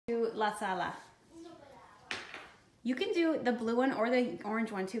la sala. You can do the blue one or the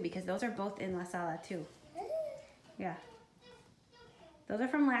orange one too, because those are both in la sala too. Yeah. Those are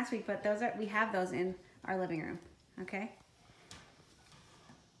from last week, but we have those in our living room. Okay?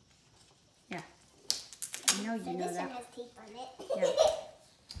 Yeah. I know you know this that. one has tape on it. Yeah.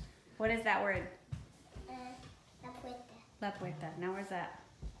 What is that word? La puerta. La puerta. Now where's that?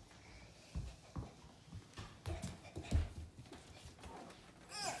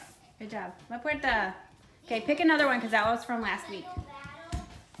 Good job. La puerta. Okay, pick another one because that was from last week.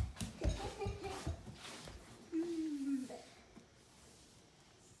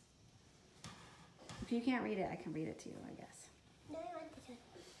 If you can't read it, I can read it to you, I guess. No, I want this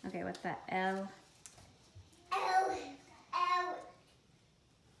one. Okay, what's that? El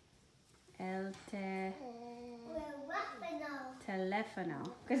teléfono.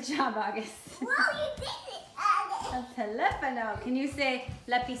 Good job, August. Whoa, you did it! El teléfono. Can you say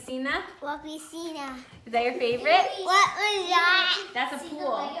la piscina? La piscina. Is that your favorite? What was that? That's a pool.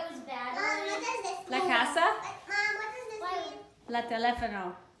 Mom, what does this La mean? casa? Mom, what does this mean? La teléfono.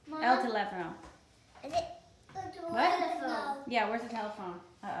 El teléfono. Is it? What? Yeah, where's the telephone?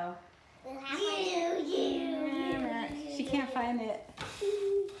 Uh-oh. She can't find it.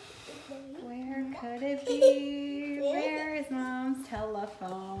 Where could it be? Where is Mom's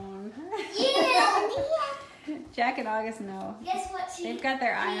telephone? Jack and August know. Guess what? They've got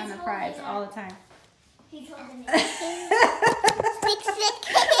their eye on the prize all the time. He's holding it.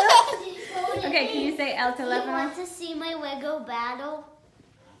 Okay, can you say el Do you want teléfono? to see my Lego battle?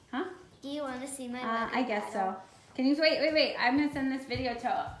 Huh? Do you want to see my Lego I guess so. Can you wait? I'm gonna send this video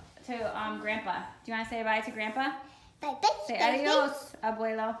to Grandpa. Do you want to say bye to Grandpa? Bye. Say adios,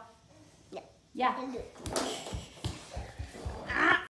 abuelo. Yeah. Yeah.